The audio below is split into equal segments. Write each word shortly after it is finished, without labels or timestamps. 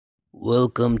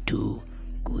Welcome to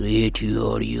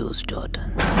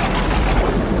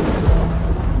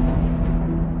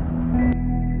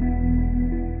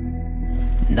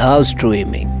CreativeAudios.in. Now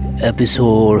streaming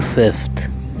episode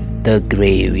 5th, The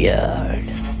Graveyard.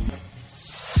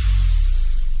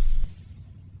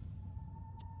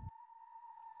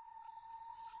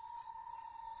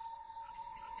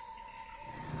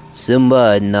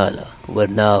 Simba and Nala were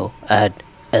now at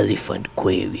Elephant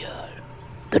Graveyard,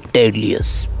 the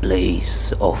deadliest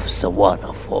place of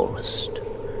Savannah Forest.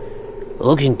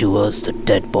 Looking towards the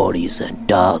dead bodies and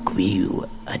dark view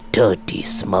and dirty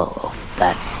smell of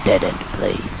that dead-end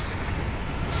place,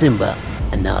 Simba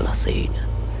and Nala said,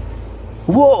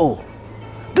 "Whoa!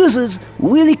 This is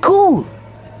really cool!"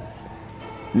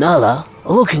 Nala,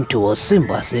 looking towards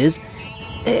Simba, says,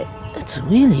 "It's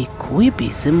really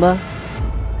creepy, Simba."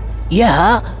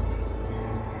 "Yeah,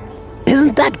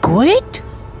 isn't that great?"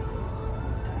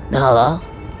 Nala,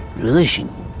 relishing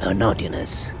her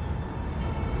naughtiness.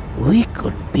 "We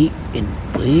could be in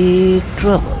big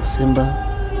trouble, Simba.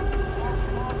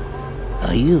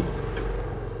 Are you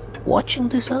watching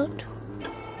this out?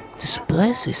 This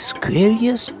place is scary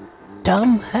as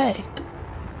damn heck."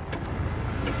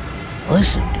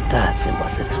 Listen to that, Simba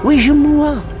says. "We should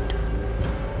move out."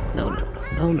 No,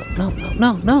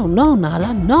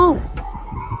 Nala, no.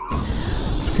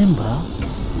 Simba,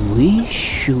 we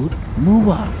should move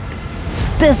out.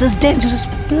 This is dangerous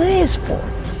place for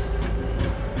us.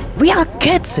 We are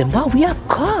kids, Simba. We are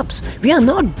cubs. We are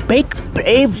not big,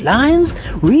 brave lions.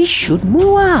 We should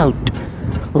move out.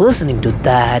 Listening to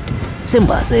that,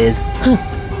 Simba says,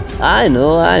 I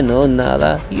know,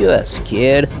 Nala. You are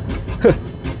scared.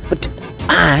 But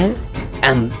I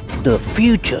am the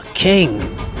future king."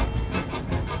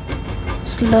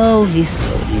 Slowly,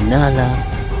 Nala,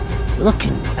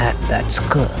 looking at that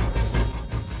skull.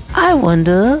 "I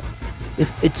wonder if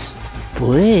its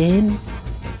brain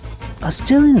are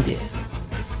still in there."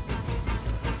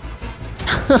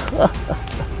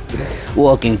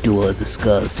 Walking toward the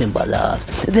skull, Simba laughed.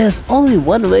 "There's only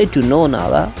one way to know,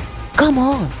 Nala. Come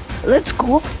on, let's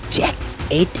go check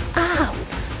it out.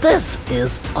 This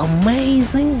is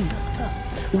amazing.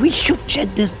 We should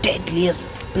check this deadliest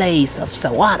place of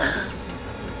Savannah.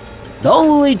 The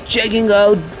only checking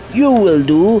out you will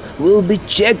do will be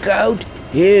check out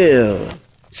here."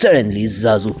 Suddenly,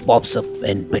 Zazu pops up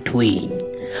in between.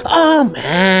 "Oh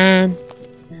man!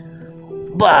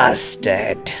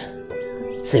 Busted!"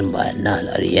 Simba and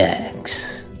Nala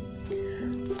reacts.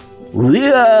 "We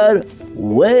are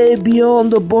way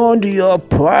beyond the boundary of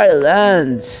prior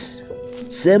lands.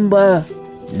 Simba,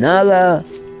 Nala,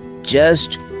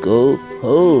 just go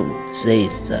home,"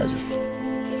 says Zazu.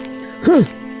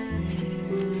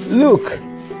 "Look,"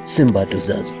 Simba to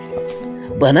Zazu.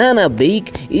 "Banana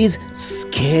Beak is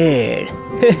scared."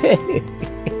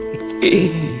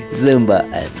 Simba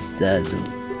and Zazu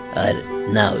are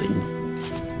now in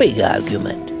big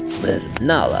argument, where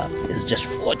Nala is just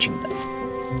watching them.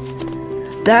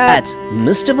 "That's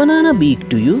Mr. Banana Beak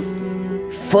to you,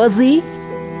 Fuzzy,"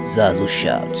 Zazu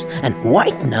shouts. "And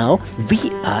right now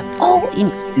we are all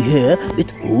in here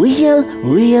with real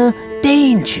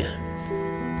danger."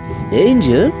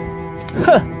 "Danger?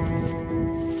 Huh,"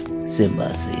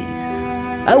 Simba says.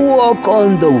 "I walk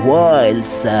on the wild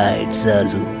side,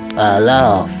 Zazu. I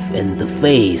laugh in the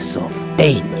face of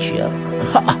danger."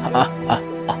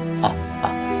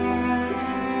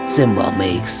 Simba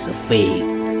makes a fake,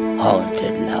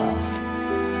 haunted laugh.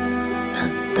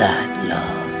 And that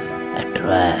laugh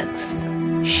attracts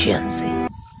Shenzi.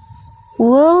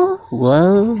 Well.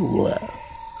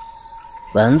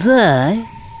 Banzai,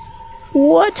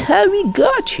 what have we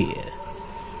got here?"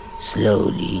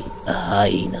 Slowly, a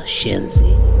hyena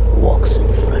Shenzi walks in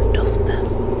front of them.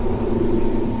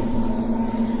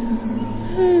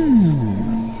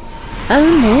 I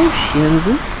don't know,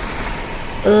 Shenzi.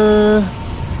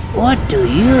 What do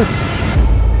you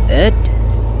think, Ed?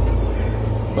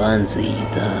 Banzi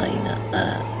the hyena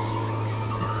asks.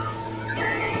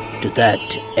 To that,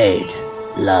 Ed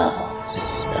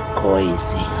laughs a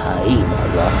crazy hyena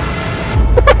laughter.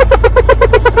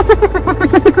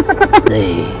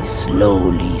 They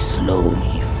slowly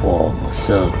form a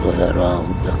circle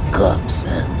around the cubs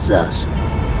and Zazu.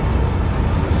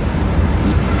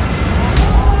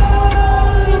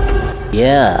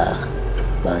 "Yeah,"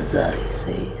 Banzai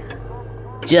says.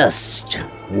 "Just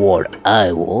what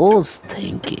I was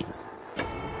thinking.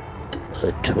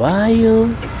 A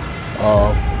trio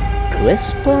of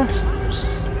trespassers.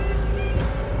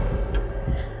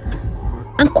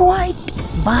 And quite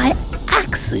by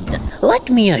accident. Let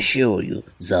me assure you,"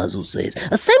 Zazu says.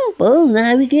 "A simple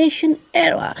navigation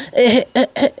error.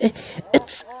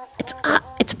 It's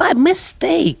by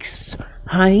mistakes.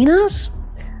 Hyenas?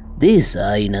 These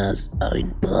hyenas are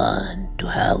in plan to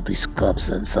have these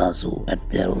cubs and Zazu at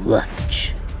their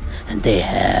lunch. And they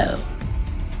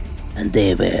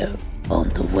were on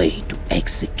the way to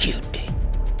execute it.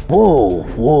 Whoa,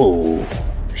 whoa,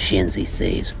 Shenzi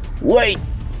says. Wait.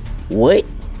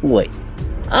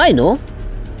 I know.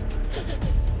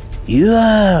 You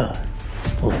are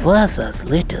Mufasa's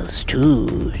little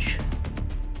stooge,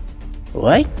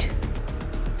 right?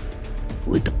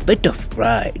 With a bit of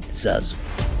pride, Zazu.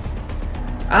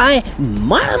 I'm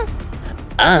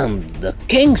the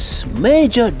king's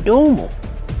major domo.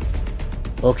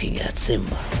 Looking at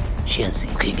Simba, Shenzi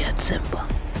looking at Simba,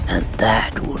 and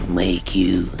that would make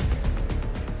you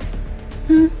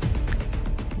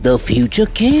the future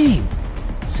king,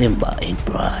 Simba in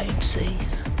pride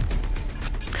says.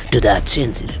 To that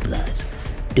Shenzi replies,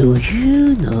 do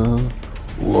you know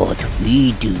what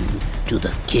we do to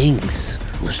the kings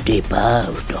who step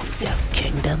out of their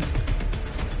kingdom?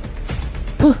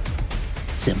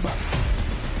 Simba,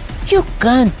 you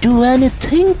can't do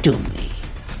anything to me.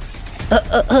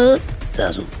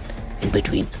 Zazu, in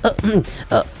between.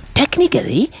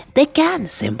 Technically, they can,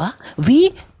 Simba.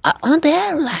 We are on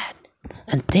their land,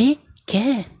 and they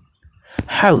can.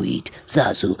 Hurried,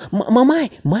 Zazu, my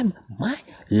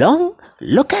long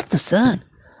look at the sun,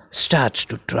 starts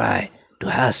to try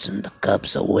to hasten the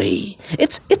cubs away.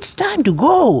 It's time to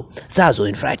go, Zazu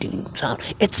in frightening sound.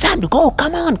 It's time to go.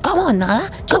 Come on, Nala.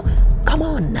 Go. Come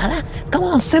on, Nala. Come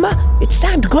on, Simba. It's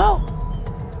time to go.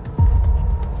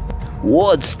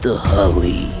 What's the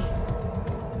hurry?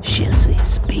 Shenzi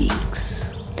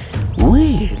speaks.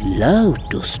 We'd love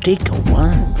to stick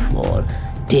around for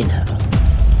dinner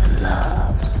and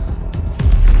laughs.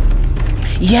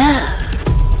 Yeah,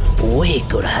 we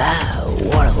could have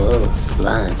one of those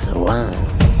lines around,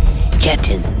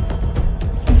 getting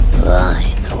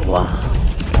lying around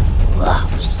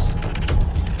laughs.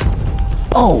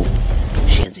 Oh,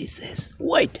 Shenzi says,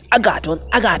 wait, I got one.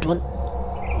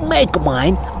 Make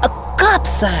mine a cup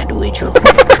sandwich.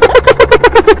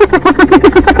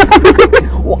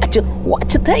 What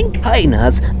you think?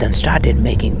 Hyenas then started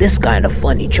making this kind of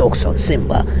funny jokes on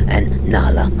Simba and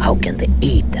Nala. How can they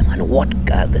eat them and what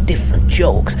are the different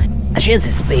jokes?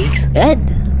 Shenzi speaks. Ed,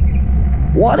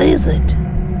 what is it?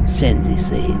 Shenzi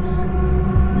says,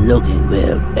 looking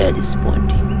where Ed is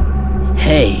pointing.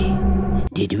 Hey,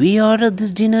 did we order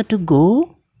this dinner to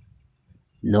go?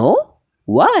 No?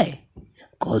 Why?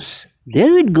 'Cause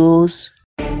there it goes.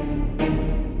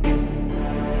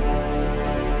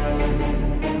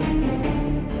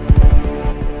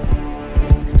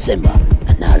 Simba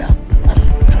and Nala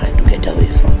are trying to get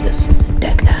away from this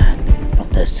dead land, from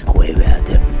this graveyard.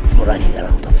 They're running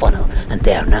around the funnel, and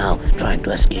they are now trying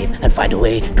to escape and find a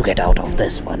way to get out of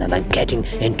this funnel and getting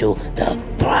into the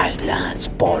Bright Lands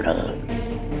border.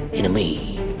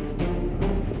 Enemy.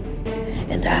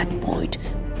 At that point,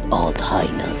 all the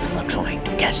hyenas are trying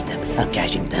to catch them, are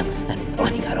catching them and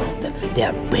running around them. They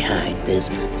are behind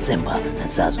this Simba and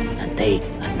Zazu, and they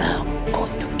are now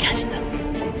going to catch them.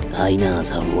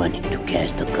 Hyenas are running to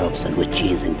catch the cubs and were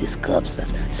chasing these cubs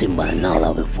as Simba and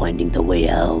Nala were finding the way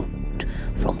out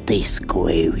from this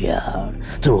graveyard.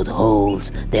 Through the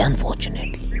holes, they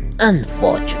unfortunately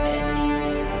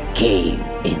came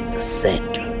in the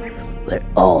center where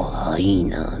all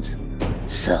hyenas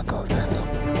circled them up.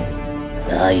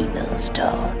 The hyenas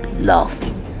start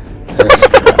laughing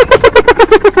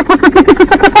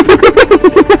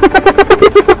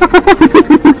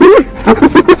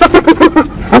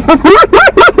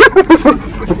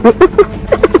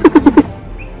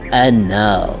And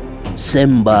now,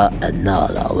 Simba and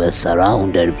Nala were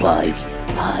surrounded by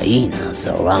hyenas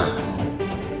around.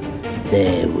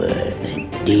 They were in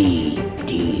deep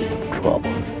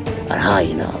trouble, and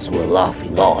hyenas were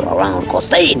laughing all around because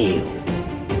they knew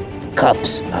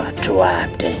cubs are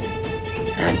trapped in,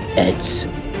 and it's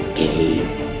game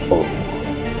over.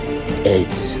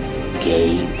 It's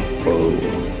game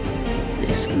over.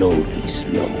 They slowly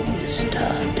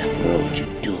start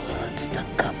approaching towards the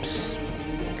cubs.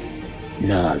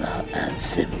 Nala and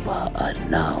Simba are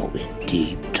now in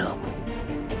deep trouble.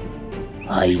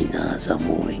 Hyenas are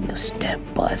moving step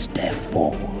by step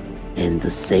forward in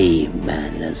the same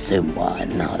manner Simba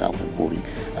and Nala were moving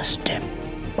a step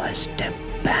by step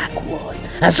backwards.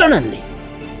 And suddenly,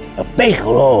 a big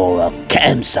roar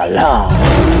comes along.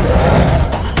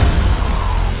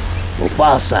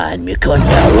 Mufasa and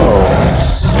Mukunda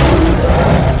rose.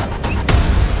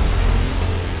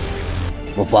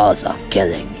 Mufasa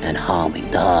killing and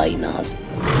harming the hyenas.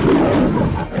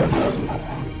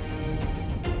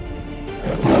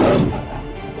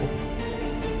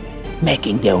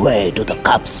 making their way to the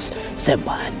cubs,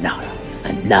 Simba and Nala,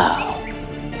 and now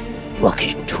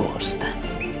walking towards them.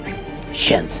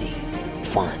 Shenzi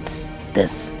finds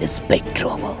this is big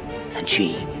trouble and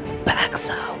she backs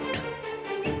out.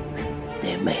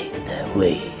 They make their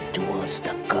way towards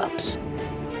the cubs.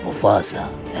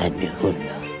 Mufasa and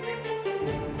Nihunda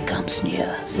comes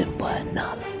near Simba and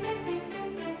Nala.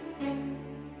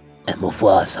 And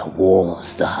Mufasa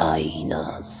warns the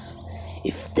hyenas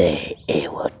if they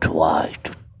ever try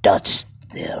to touch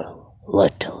their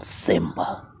little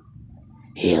Simba,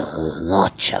 he'll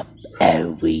notch up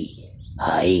every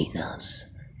hyenas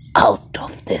out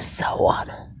of this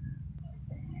savannah.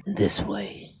 In this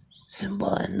way,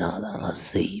 Simba and Nala are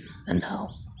safe and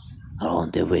now are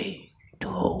on their way to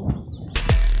home.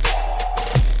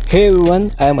 Hey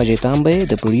everyone, I am Ajay Tambe,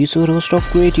 the producer host of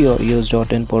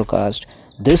CreateYourEars.in podcast.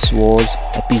 This was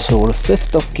episode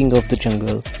 5th of King of the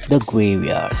Jungle, The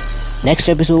Graveyard. Next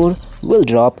episode will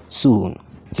drop soon.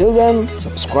 Till then,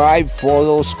 subscribe,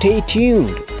 follow, stay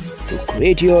tuned to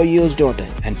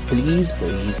CreateYourEars.in, and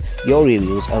please, your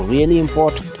reviews are really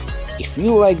important. If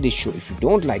you like this show, if you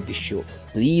don't like this show,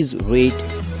 please rate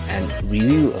and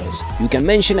review us. You can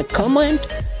mention a comment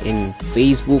in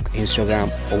Facebook, Instagram,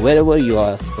 or wherever you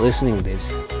are listening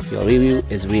this. Your review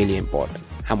is really important.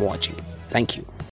 I'm watching it. Thank you.